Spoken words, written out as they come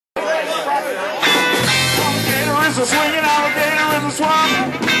a swinging alligator in the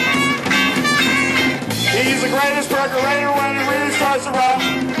swamp. He's the greatest percolator when he really starts to rock.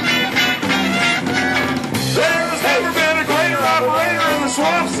 There's never been a greater operator in the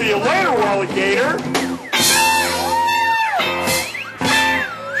swamp. See you later, Wally Gator.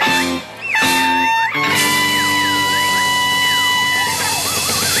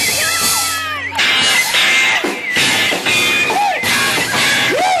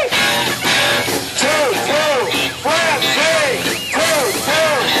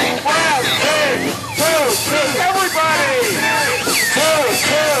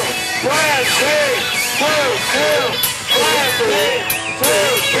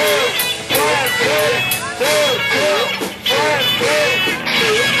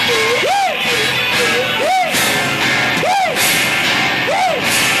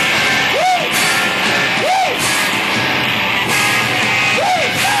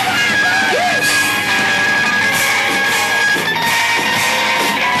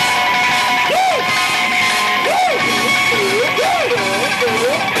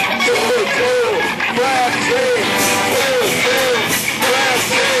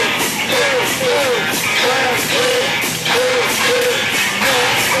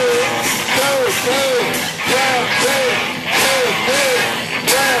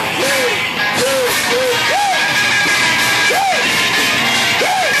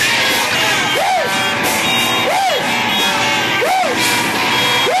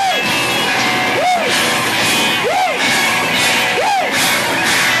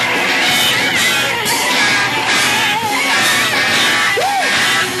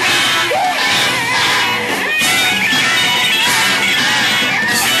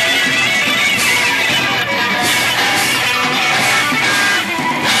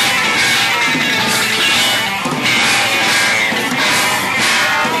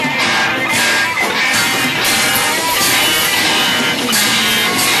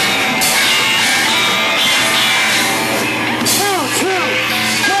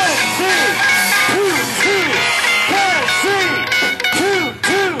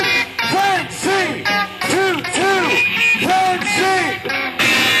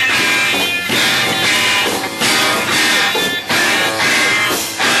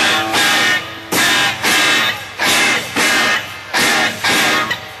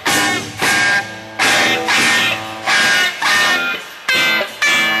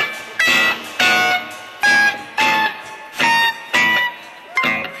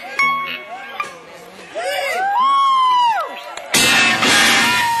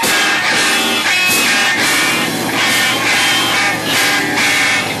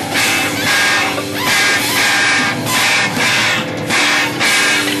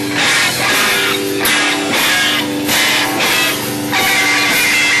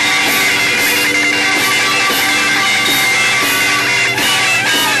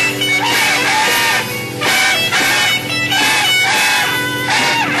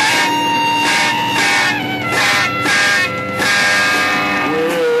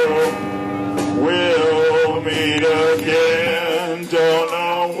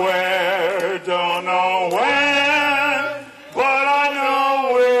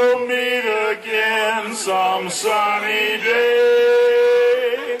 Some sunny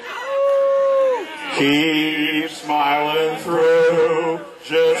day. Keep smiling through,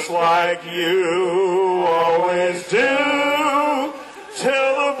 just like you always do,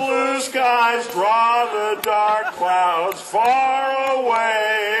 till the blue skies draw the dark clouds far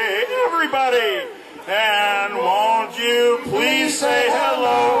away. Everybody, and won't you please say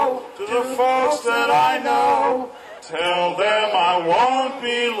hello to the folks that I know? Tell them I won't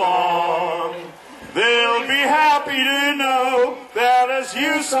be long. They'll be happy to know that as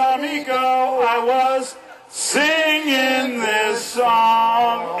you saw me go, I was singing this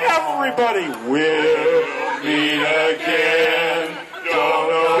song. Everybody, we'll meet again. Don't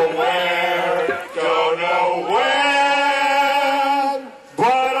know where, don't know when,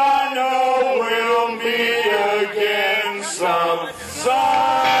 but I know we'll meet again some